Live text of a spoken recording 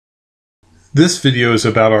This video is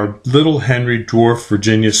about our Little Henry Dwarf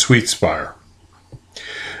Virginia Sweet Spire.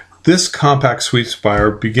 This compact sweet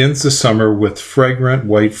spire begins the summer with fragrant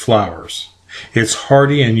white flowers. It's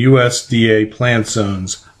hardy in USDA plant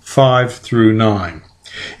zones 5 through 9.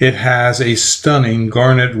 It has a stunning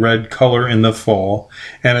garnet red color in the fall,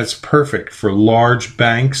 and it's perfect for large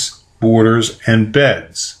banks, borders, and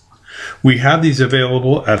beds. We have these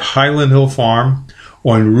available at Highland Hill Farm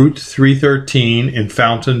on Route 313 in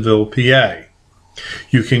Fountainville, PA.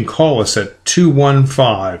 You can call us at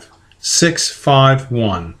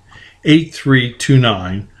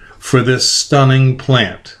 215-651-8329 for this stunning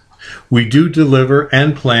plant. We do deliver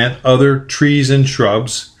and plant other trees and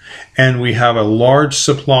shrubs, and we have a large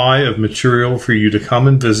supply of material for you to come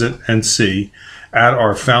and visit and see at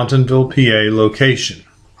our Fountainville, PA location.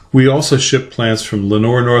 We also ship plants from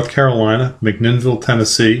Lenoir, North Carolina, McMinnville,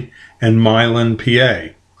 Tennessee, and Milan, PA.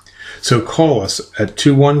 So call us at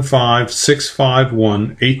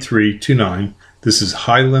 215-651-8329. This is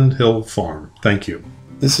Highland Hill Farm. Thank you.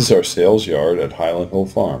 This is our sales yard at Highland Hill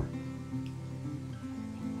Farm.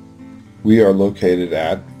 We are located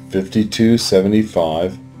at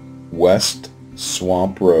 5275 West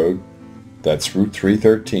Swamp Road, that's Route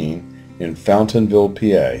 313, in Fountainville,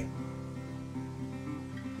 PA.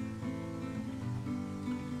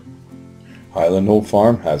 Highland Hill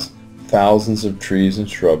Farm has thousands of trees and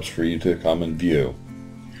shrubs for you to come and view.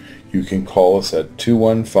 You can call us at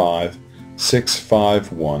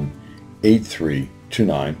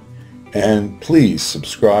 215-651-8329, and please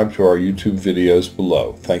subscribe to our YouTube videos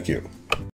below. Thank you.